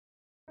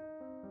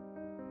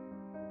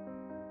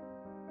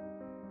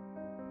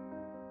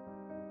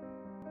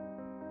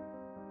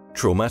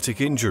Traumatic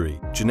injury,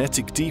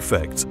 genetic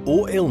defects,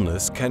 or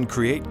illness can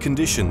create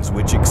conditions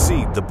which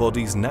exceed the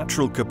body's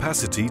natural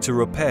capacity to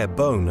repair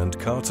bone and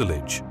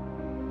cartilage.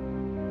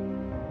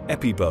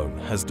 EpiBone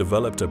has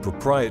developed a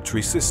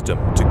proprietary system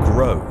to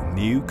grow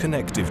new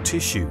connective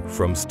tissue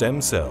from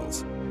stem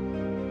cells.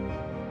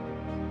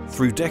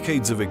 Through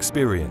decades of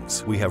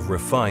experience, we have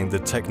refined the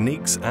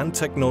techniques and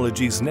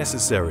technologies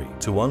necessary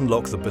to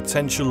unlock the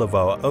potential of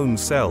our own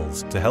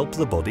cells to help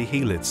the body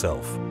heal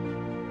itself.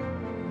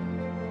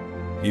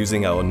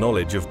 Using our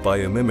knowledge of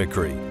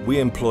biomimicry, we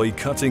employ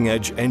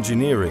cutting-edge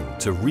engineering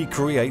to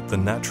recreate the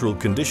natural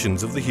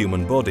conditions of the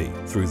human body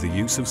through the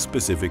use of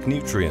specific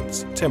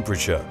nutrients,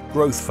 temperature,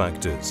 growth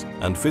factors,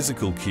 and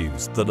physical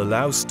cues that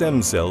allow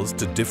stem cells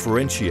to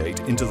differentiate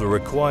into the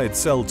required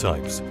cell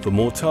types for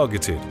more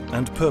targeted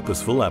and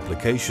purposeful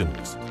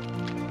applications.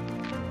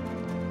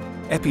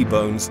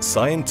 EpiBone's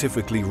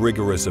scientifically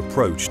rigorous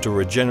approach to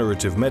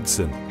regenerative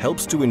medicine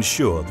helps to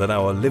ensure that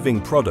our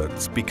living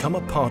products become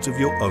a part of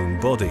your own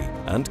body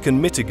and can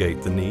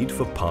mitigate the need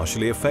for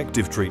partially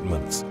effective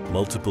treatments,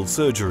 multiple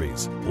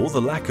surgeries, or the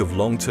lack of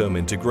long-term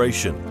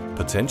integration,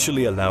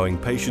 potentially allowing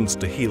patients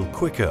to heal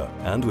quicker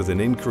and with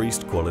an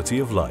increased quality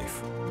of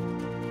life.